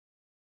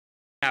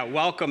Yeah,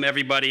 welcome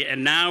everybody,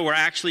 and now we're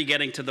actually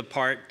getting to the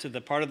part of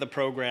the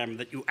program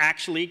that you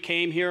actually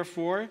came here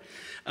for.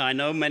 I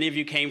know many of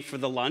you came for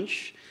the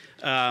lunch.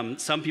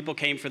 Some people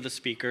came for the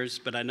speakers,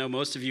 but I know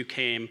most of you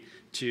came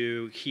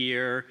to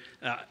hear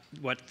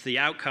what the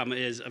outcome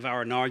is of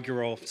our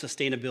inaugural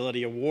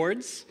Sustainability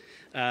Awards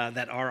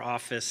that our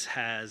office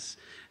has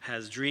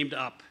dreamed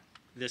up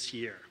this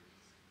year.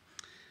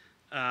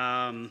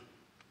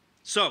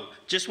 So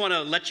just want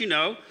to let you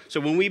know, so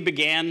when we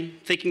began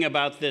thinking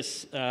about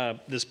this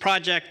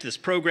project, this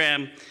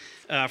program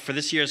for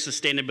this year's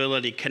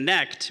Sustainability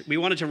Connect, we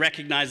wanted to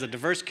recognize the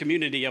diverse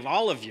community of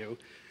all of you,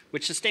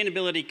 which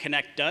Sustainability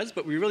Connect does,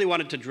 but we really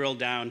wanted to drill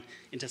down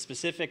into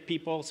specific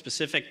people,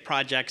 specific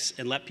projects,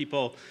 and let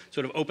people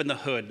sort of open the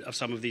hood of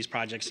some of these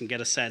projects and get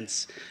a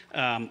sense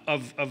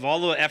of all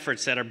the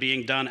efforts that are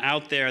being done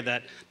out there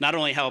that not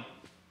only help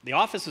the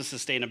Office of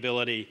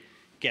Sustainability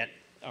get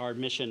our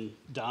mission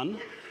done,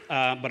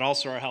 but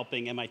also are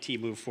helping MIT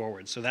move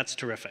forward. So that's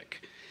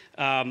terrific.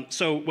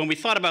 So when we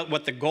thought about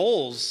what the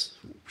goals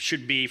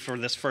should be for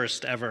this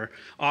first ever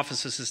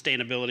Office of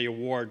Sustainability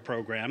Award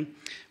program,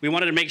 we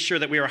wanted to make sure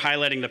that we were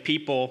highlighting the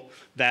people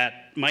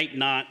that might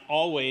not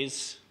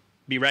always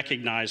be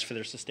recognized for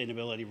their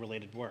sustainability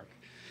related work.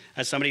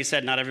 As somebody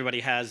said, not everybody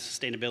has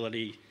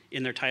sustainability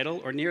in their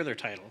title or near their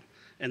title.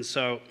 And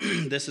so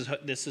this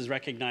is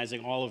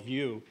recognizing all of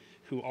you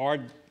who are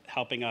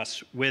helping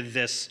us with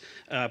this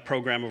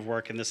program of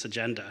work and this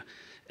agenda,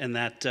 and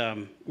that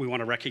we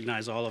want to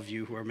recognize all of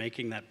you who are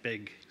making that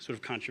big sort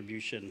of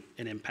contribution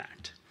and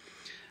impact.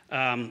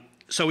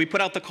 So we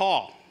put out the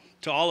call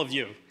to all of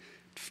you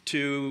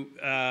to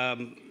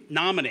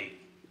nominate,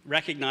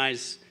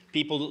 recognize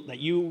people that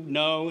you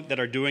know that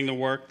are doing the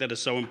work that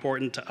is so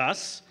important to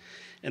us,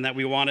 and that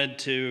we wanted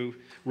to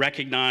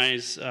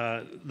recognize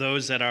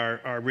those that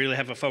are really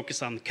have a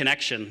focus on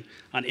connection,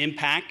 on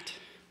impact,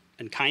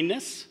 and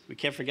kindness. We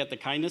can't forget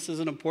that kindness is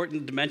an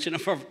important dimension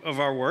of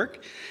our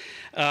work.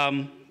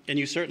 And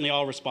you certainly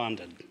all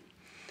responded.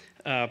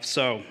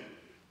 So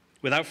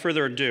without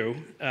further ado,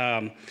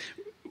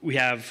 we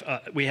have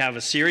a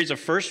series of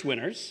first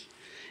winners,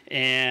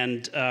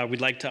 and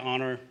we'd like to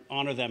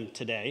honor them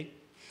today.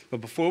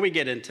 But before we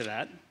get into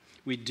that,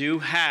 we do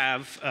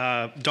have,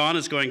 Dawn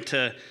is going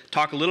to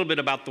talk a little bit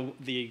about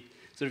the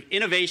sort of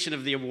innovation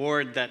of the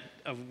awards that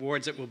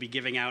we'll be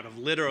giving out of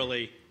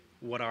literally,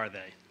 what are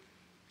they?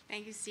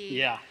 Thank you, Steve.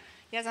 Yeah.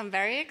 Yes, I'm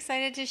very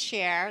excited to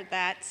share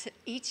that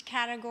each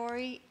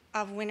category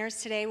of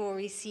winners today will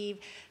receive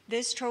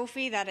this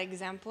trophy that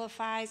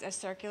exemplifies a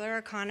circular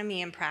economy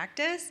in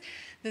practice.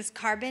 This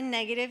carbon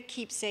negative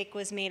keepsake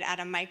was made at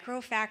a micro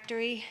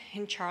factory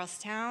in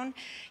Charlestown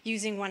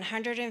using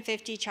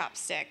 150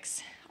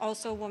 chopsticks.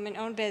 Also a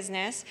woman-owned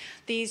business.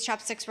 These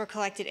chopsticks were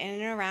collected in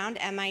and around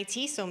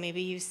MIT, so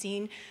maybe you've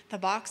seen the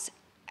box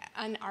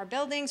in our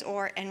buildings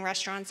or in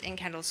restaurants in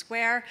Kendall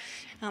Square.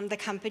 The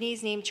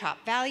company's named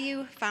Chop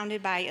Value,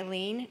 founded by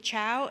Elaine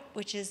Chow,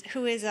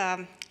 who is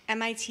a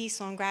MIT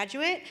Sloan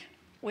graduate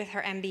with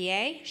her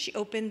MBA. She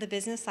opened the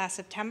business last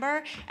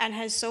September and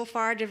has so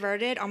far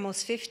diverted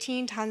almost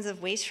 15 tons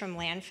of waste from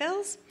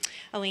landfills.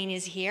 Elaine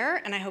is here,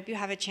 and I hope you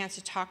have a chance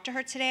to talk to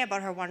her today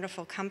about her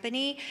wonderful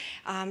company.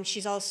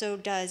 She's also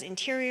does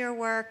interior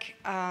work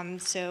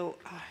and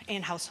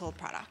household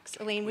products.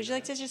 Elaine, would you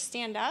like to just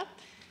stand up?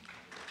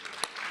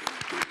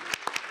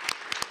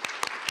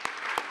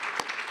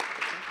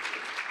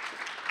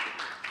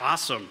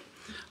 Awesome.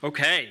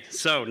 Okay,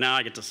 so now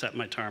I get to set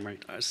my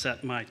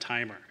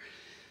timer.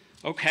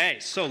 Okay,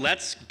 so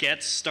let's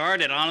get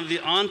started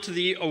on to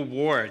the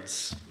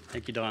awards.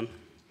 Thank you, Dawn.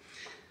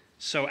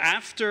 So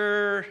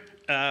so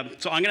I'm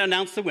going to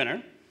announce the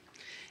winner,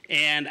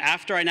 and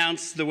after I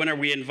announce the winner,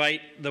 we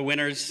invite the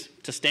winners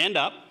to stand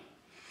up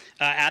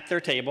at their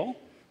table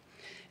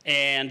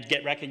and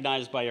get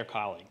recognized by your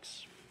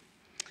colleagues.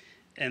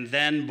 And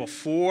then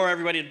before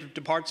everybody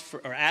departs,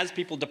 or as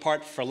people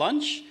depart for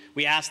lunch,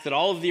 we ask that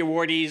all of the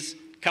awardees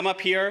come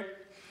up here,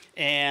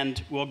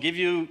 and we'll give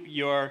you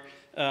your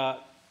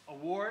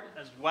award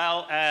as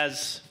well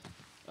as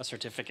a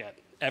certificate.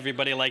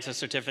 Everybody likes a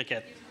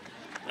certificate.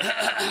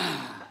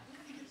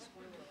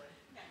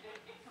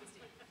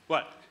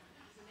 What?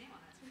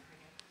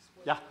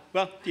 Yeah,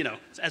 well, you know,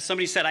 as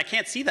somebody said, I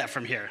can't see that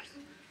from here.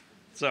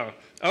 So,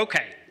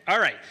 okay, all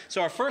right.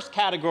 So our first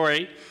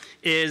category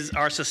is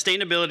our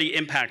Sustainability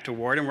Impact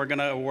Award, and we're going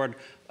to award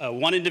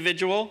one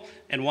individual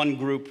and one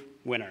group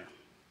winner.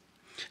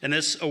 And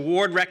this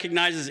award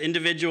recognizes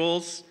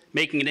individuals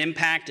making an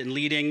impact and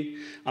leading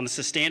on the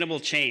sustainable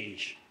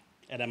change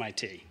at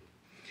MIT.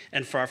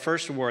 And for our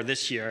first award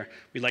this year,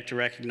 we'd like to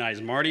recognize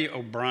Marty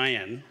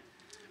O'Brien.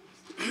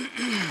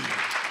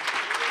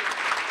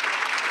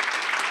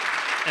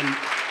 And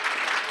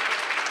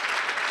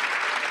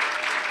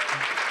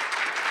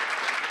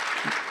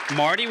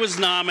Marty was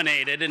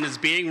nominated and is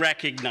being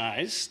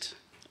recognized.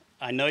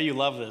 I know you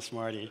love this,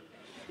 Marty.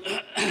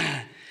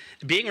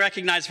 Being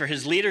recognized for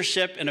his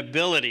leadership and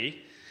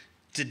ability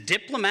to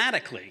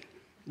diplomatically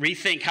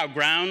rethink how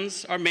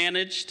grounds are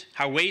managed,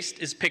 how waste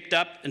is picked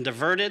up and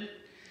diverted,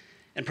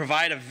 and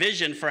provide a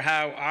vision for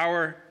how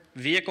our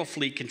vehicle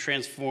fleet can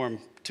transform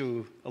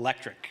to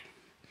electric.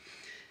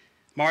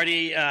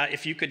 Marty,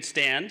 if you could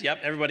stand. Yep,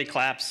 everybody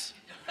claps.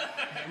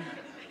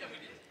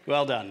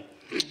 Well done.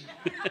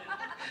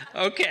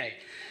 Okay,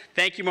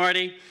 thank you,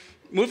 Marty.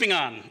 Moving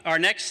on, our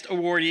next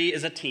awardee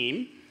is a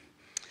team,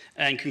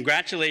 and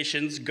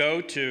congratulations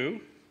go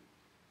to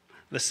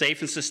the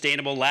Safe and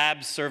Sustainable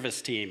Labs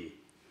Service Team.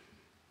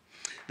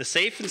 The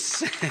Safe and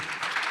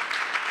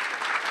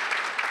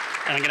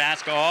and I'm going to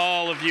ask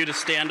all of you to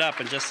stand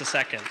up in just a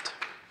second.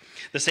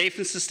 The Safe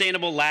and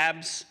Sustainable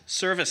Labs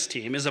Service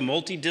Team is a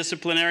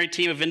multidisciplinary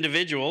team of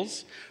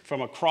individuals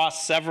from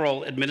across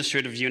several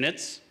administrative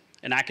units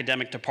and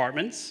academic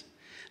departments.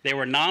 They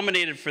were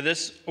nominated for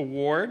this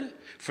award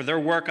for their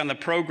work on the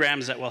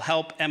programs that will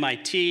help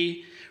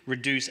MIT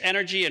reduce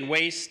energy and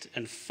waste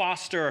and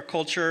foster a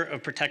culture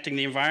of protecting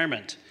the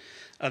environment.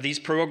 These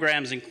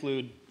programs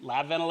include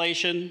lab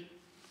ventilation,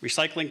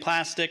 recycling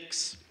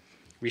plastics,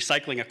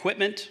 recycling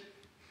equipment,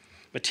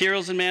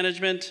 materials and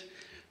management,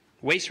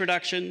 waste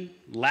reduction,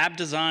 lab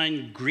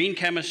design, green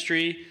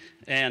chemistry,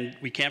 and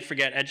we can't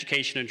forget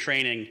education and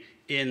training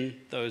in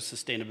those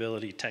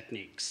sustainability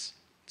techniques.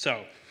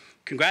 So,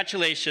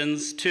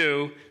 congratulations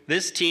to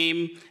this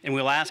team, and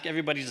we'll ask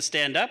everybody to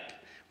stand up.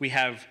 We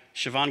have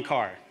Siobhan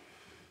Carr,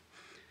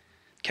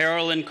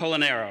 Carolyn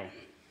Colanero,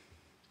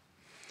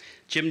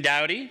 Jim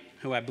Dowdy,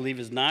 who I believe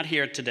is not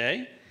here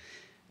today,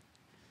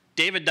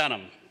 David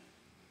Dunham,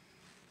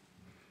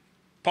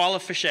 Paula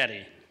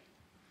Fischetti,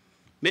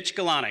 Mitch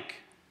Galanick,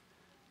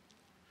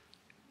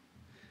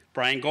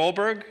 Brian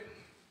Goldberg,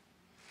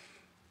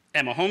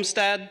 Emma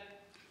Homestad,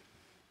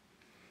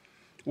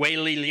 Wei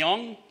Li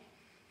Leong,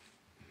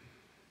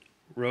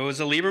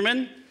 Rosa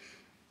Lieberman,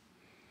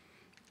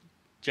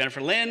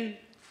 Jennifer Lynn,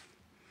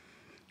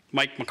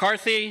 Mike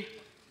McCarthy,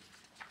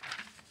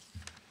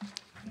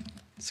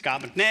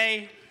 Scott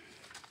McNay,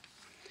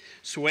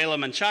 Suela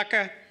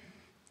Menchaca,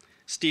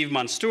 Steve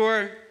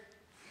Monstour,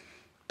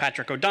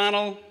 Patrick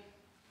O'Donnell,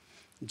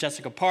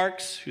 Jessica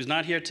Parks, who's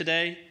not here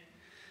today,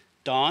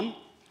 Dawn,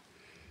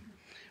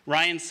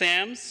 Ryan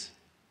Sams,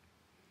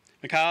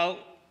 Mikhail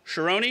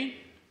Sharoni,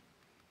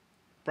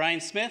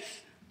 Brian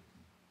Smith,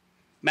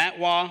 Matt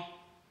Wah,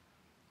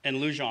 and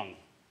Lu Zhang.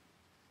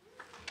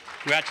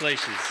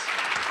 Congratulations.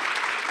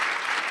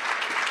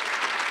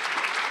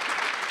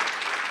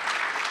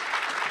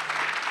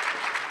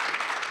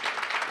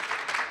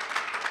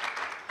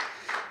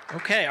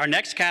 Okay, our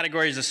next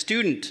category is a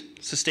student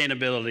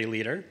sustainability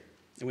leader,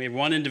 and we have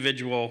one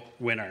individual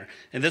winner.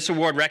 And this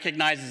award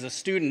recognizes a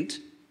student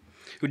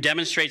who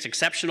demonstrates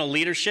exceptional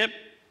leadership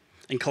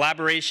and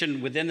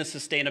collaboration within the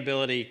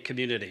sustainability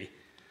community.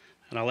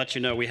 And I'll let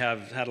you know we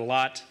have had a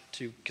lot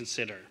to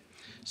consider.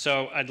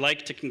 So I'd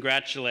like to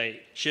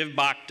congratulate Shiv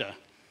Bhakta.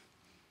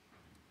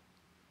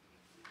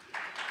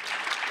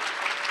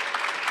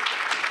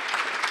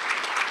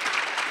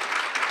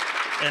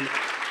 And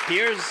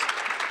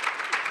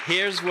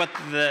here's what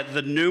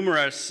the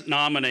numerous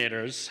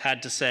nominators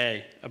had to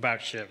say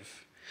about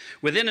Shiv.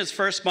 Within his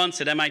first months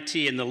at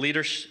MIT in the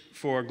Leadership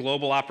for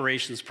Global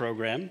Operations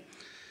program,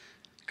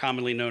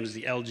 commonly known as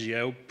the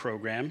LGO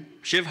program,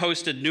 Shiv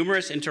hosted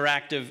numerous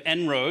interactive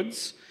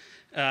En-ROADS,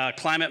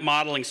 climate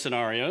modeling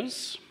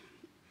scenarios,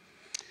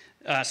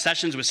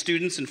 sessions with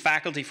students and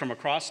faculty from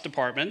across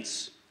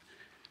departments,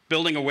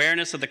 building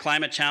awareness of the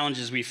climate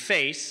challenges we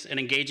face and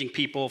engaging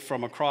people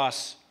from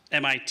across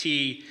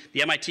MIT,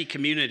 the MIT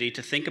community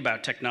to think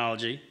about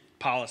technology,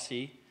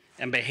 policy,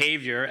 and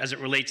behavior as it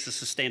relates to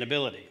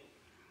sustainability.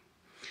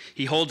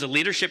 He holds a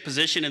leadership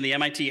position in the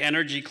MIT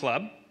Energy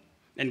Club,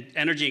 and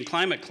Energy and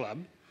Climate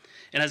Club,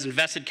 and has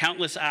invested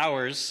countless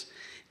hours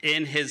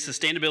in his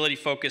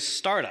sustainability-focused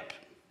startup,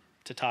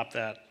 to top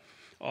that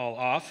all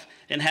off,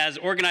 and has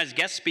organized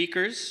guest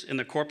speakers in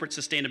the corporate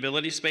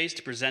sustainability space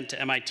to present to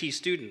MIT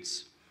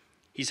students.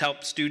 He's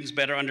helped students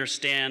better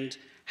understand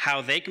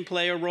how they can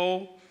play a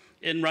role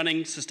in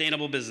running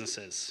sustainable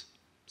businesses.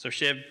 So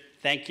Shiv,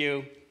 thank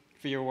you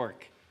for your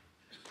work.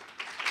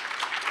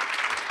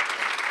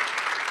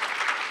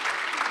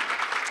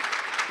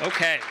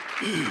 Okay.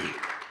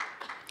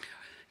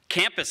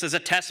 Campus is a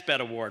test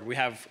bed award. We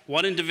have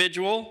one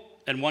individual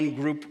and one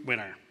group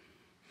winner.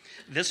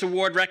 This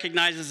award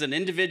recognizes an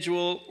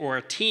individual or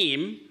a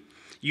team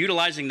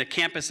utilizing the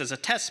campus as a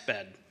test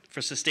bed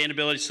for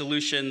sustainability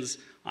solutions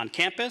on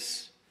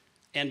campus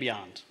and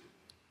beyond.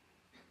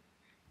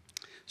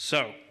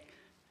 So,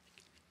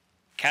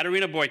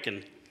 Katerina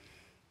Boykin.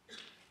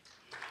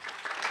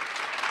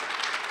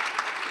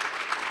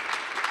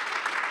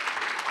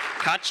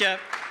 Katya,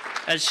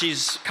 as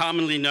she's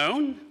commonly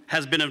known,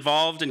 has been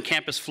involved in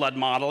campus flood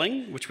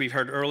modeling, which we've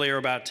heard earlier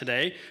about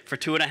today, for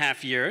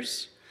 2.5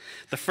 years.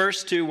 The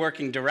first two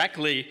working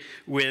directly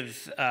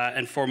with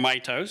and for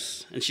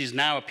Mitos, and she's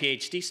now a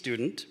PhD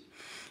student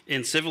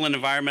in civil and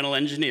environmental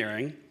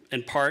engineering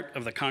and part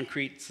of the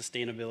Concrete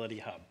Sustainability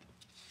Hub.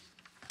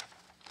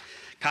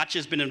 Katya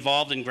has been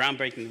involved in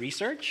groundbreaking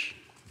research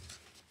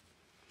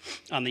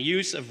on the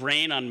use of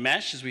rain on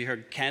mesh, as we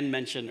heard Ken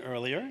mention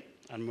earlier.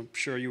 I'm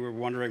sure you were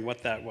wondering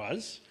what that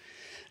was.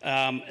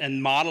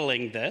 and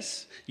modeling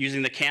this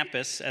using the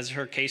campus as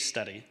her case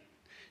study.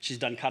 She's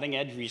done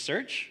cutting-edge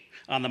research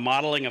on the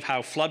modeling of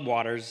how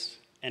floodwaters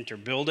enter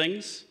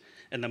buildings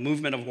and the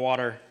movement of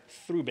water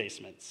through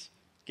basements,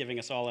 giving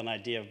us all an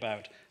idea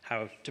about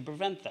how to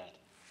prevent that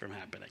from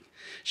happening.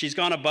 She's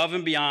gone above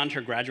and beyond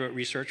her graduate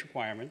research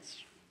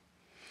requirements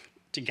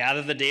to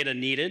gather the data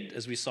needed,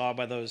 as we saw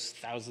by those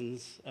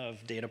thousands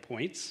of data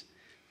points.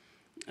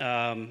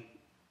 And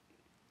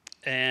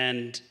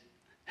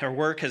her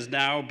work has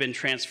now been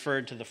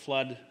transferred to the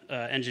flood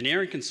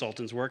engineering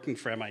consultants working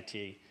for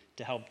MIT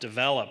to help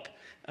develop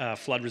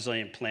flood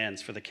resilient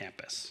plans for the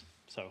campus.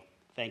 So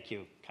thank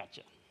you,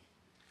 Katja.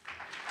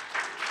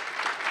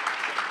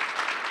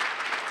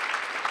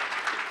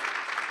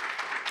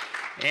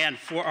 And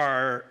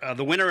for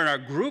the winner in our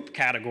group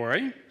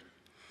category,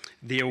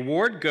 the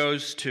award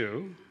goes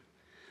to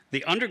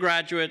the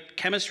undergraduate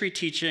chemistry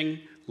teaching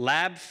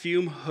lab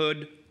fume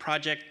hood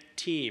project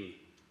team.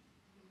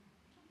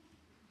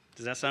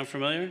 Does that sound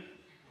familiar?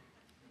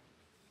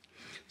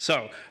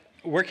 So,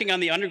 working on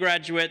the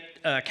undergraduate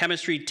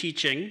chemistry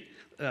teaching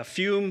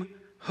fume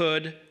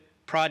hood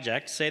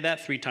project, say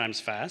that 3 times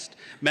fast,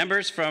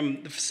 members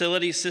from the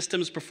Facilities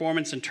Systems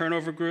Performance and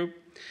Turnover Group,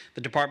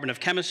 the Department of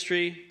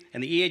Chemistry,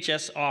 and the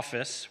EHS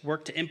office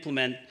work to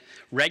implement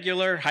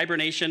regular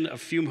hibernation of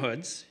fume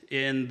hoods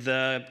in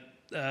the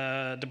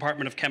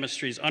Department of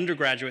Chemistry's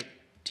undergraduate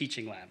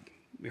teaching lab.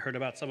 We heard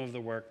about some of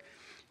the work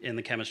in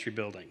the chemistry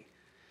building.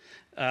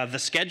 The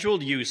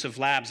scheduled use of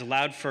labs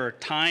allowed for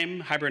time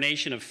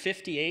hibernation of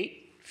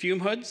 58 fume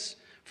hoods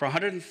for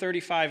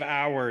 135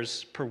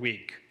 hours per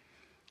week.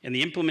 And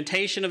the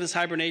implementation of this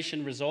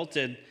hibernation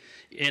resulted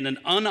in an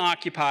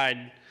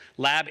unoccupied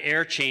lab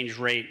air change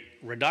rate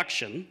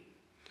reduction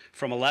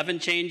from 11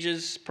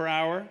 changes per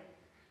hour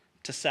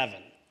to 7,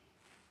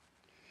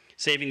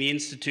 saving the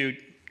Institute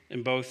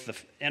in both the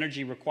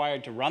energy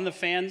required to run the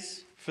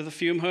fans for the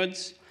fume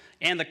hoods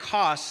and the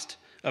cost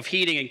of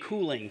heating and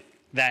cooling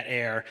that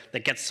air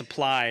that gets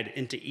supplied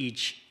into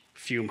each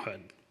fume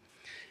hood.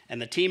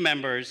 And the team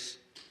members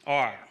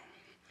are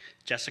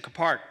Jessica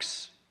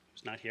Parks,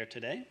 who's not here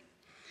today,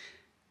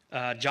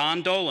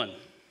 John Dolan.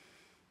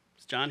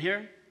 Is John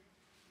here?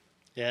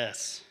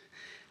 Yes.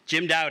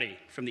 Jim Dowdy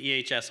from the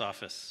EHS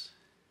office.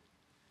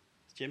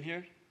 Is Jim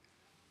here?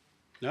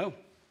 No?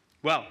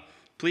 Well,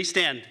 please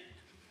stand.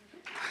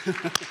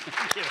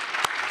 Thank you.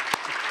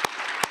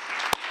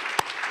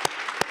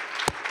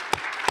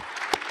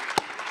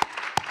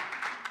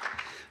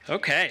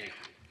 Okay,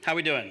 how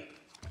we doing?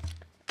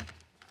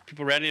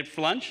 People ready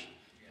for lunch?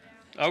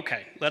 Yeah.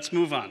 Okay, let's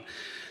move on.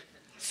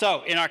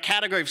 So, in our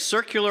category of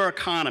circular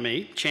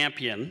economy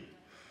champion,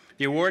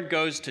 the award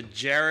goes to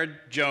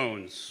Jared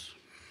Jones.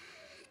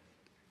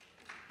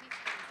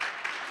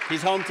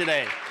 He's home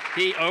today.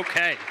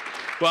 Okay.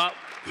 Well,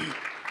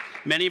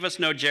 many of us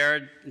know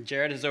Jared.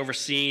 Jared has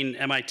overseen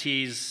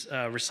MIT's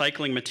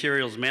recycling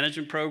materials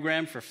management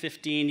program for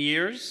 15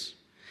 years.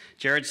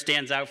 Jared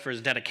stands out for his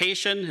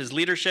dedication, his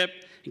leadership,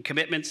 and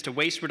commitments to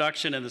waste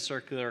reduction and the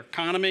circular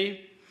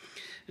economy.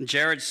 And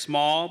Jared's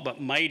small but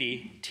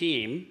mighty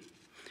team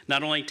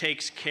not only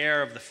takes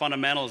care of the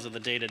fundamentals of the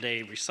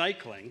day-to-day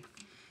recycling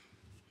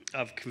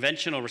of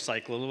conventional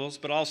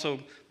recyclables, but also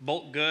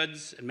bulk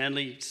goods and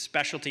many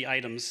specialty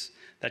items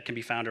that can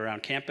be found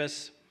around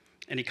campus.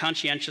 And he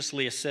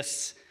conscientiously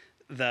assists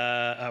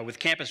with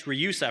campus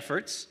reuse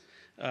efforts,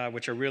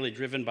 which are really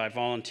driven by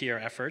volunteer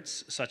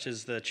efforts, such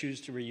as the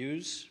Choose to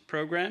Reuse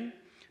program,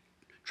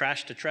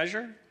 Trash to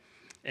Treasure,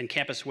 and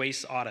campus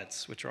waste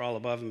audits, which are all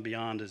above and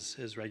beyond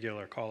his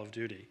regular call of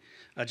duty,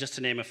 just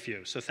to name a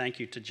few. So thank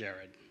you to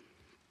Jared.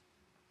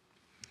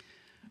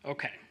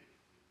 Okay.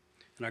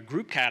 And our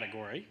group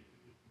category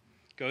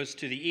goes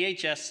to the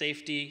EHS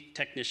Safety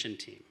Technician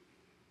team.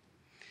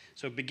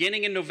 So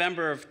beginning in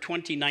November of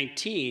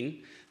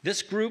 2019,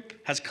 this group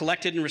has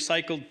collected and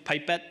recycled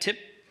pipette tip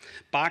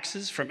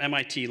boxes from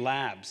MIT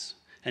labs.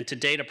 And to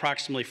date,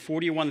 approximately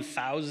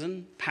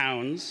 41,000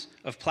 pounds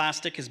of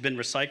plastic has been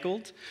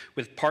recycled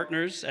with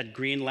partners at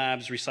Green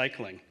Labs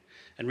Recycling.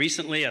 And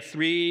recently, a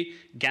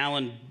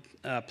 3-gallon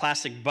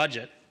plastic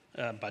bucket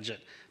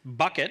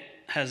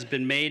has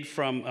been made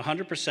from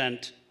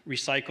 100%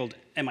 recycled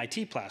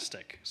MIT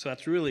plastic. So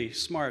that's really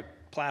smart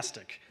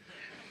plastic.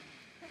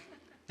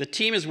 The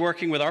team is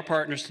working with our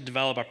partners to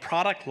develop a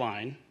product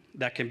line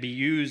that can be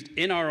used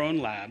in our own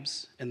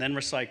labs and then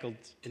recycled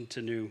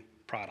into new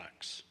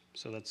products.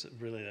 So that's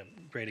really a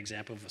great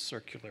example of a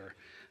circular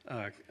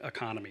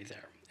economy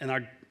there.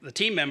 And the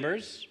team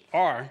members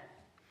are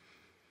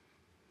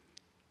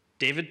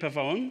David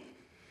Pavone,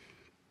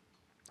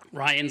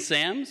 Ryan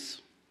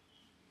Sams,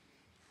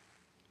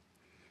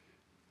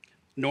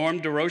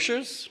 Norm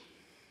DeRochers,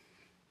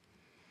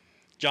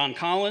 John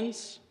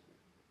Collins,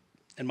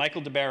 and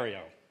Michael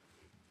DeBarrio.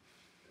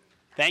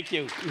 Thank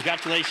you.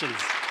 Congratulations.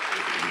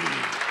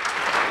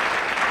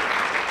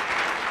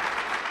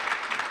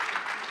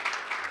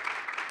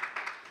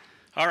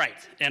 All right,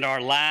 and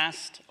our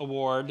last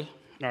award,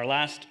 our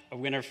last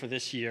winner for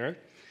this year,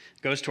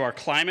 goes to our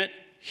Climate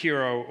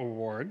Hero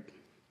Award.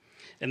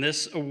 And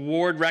this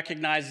award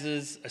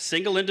recognizes a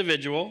single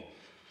individual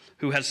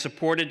who has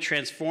supported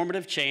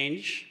transformative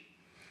change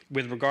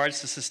with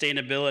regards to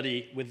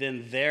sustainability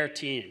within their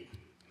team.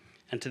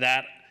 And to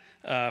that,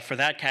 for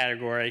that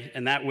category,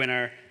 and that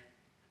winner,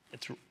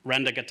 it's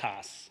Renda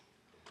Gattas.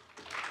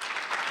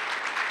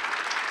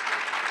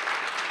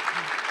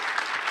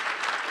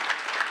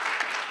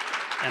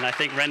 And I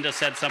think Renda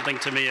said something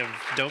to me of,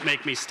 don't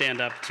make me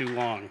stand up too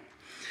long.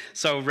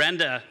 So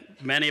Renda,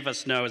 many of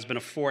us know, has been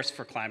a force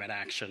for climate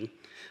action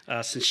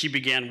since she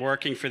began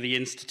working for the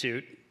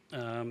Institute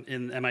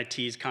in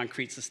MIT's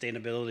Concrete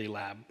Sustainability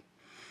Lab.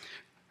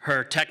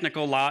 Her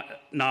technical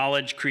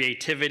knowledge,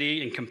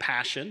 creativity, and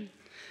compassion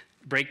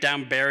break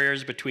down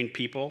barriers between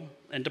people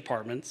and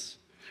departments,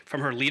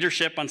 from her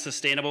leadership on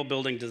sustainable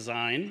building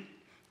design,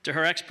 to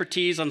her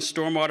expertise on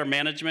stormwater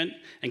management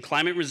and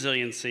climate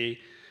resiliency,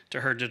 to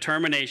her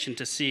determination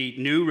to see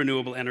new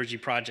renewable energy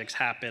projects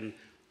happen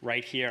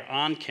right here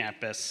on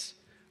campus.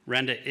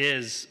 Renda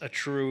is a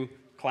true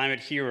climate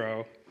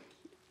hero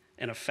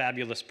and a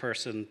fabulous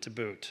person to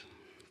boot.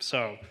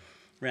 So,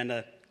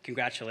 Renda,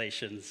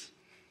 congratulations.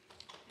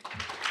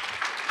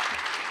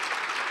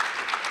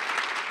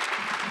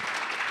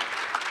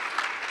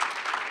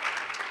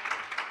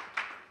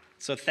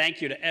 So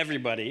thank you to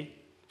everybody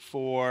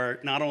for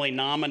not only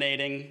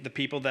nominating the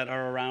people that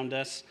are around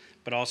us,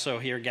 but also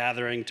here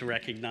gathering to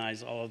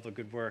recognize all of the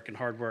good work and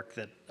hard work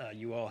that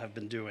you all have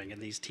been doing,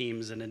 and these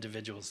teams and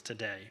individuals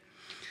today.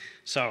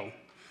 So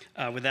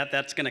with that,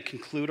 that's going to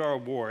conclude our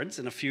awards.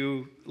 And a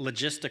few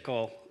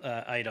logistical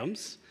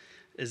items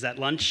is that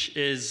lunch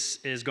is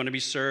going to be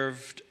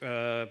served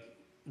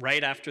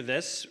right after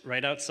this,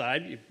 right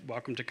outside. You're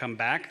welcome to come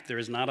back. There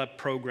is not a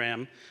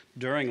program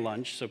during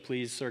lunch, so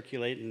please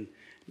circulate and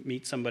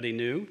meet somebody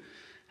new.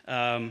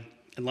 And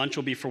lunch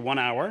will be for 1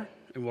 hour,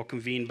 and we'll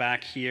convene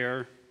back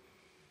here.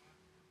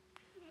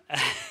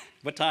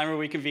 What time are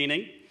we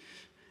convening?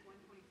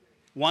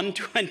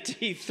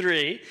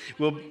 1:23.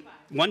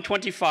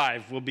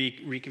 1:25 we'll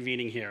be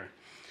reconvening here.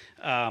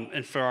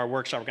 And for our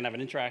workshop, we're going to have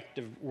an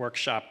interactive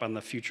workshop on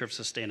the future of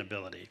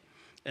sustainability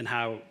and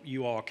how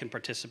you all can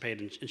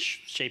participate in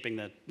shaping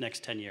the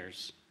next 10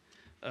 years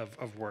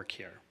of work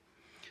here.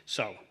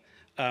 So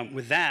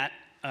with that,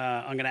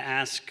 I'm going to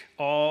ask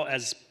all,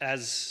 as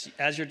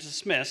you're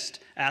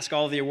dismissed, ask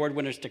all of the award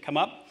winners to come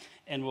up,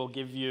 and we'll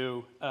give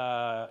you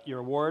your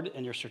award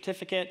and your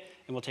certificate,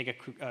 and we'll take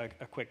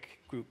a quick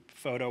group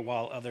photo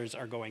while others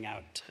are going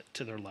out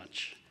to their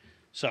lunch.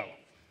 So,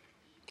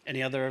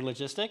 any other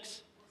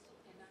logistics?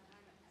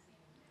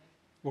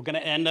 We're going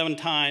to end on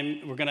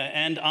time. We're going to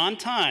end on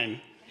time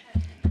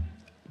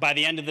by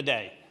the end of the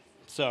day.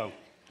 So,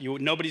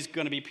 nobody's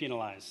going to be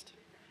penalized.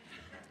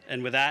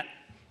 And with that,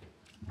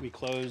 we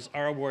close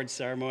our awards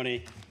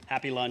ceremony.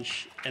 Happy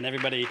lunch, and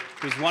everybody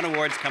who's won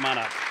awards, come on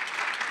up.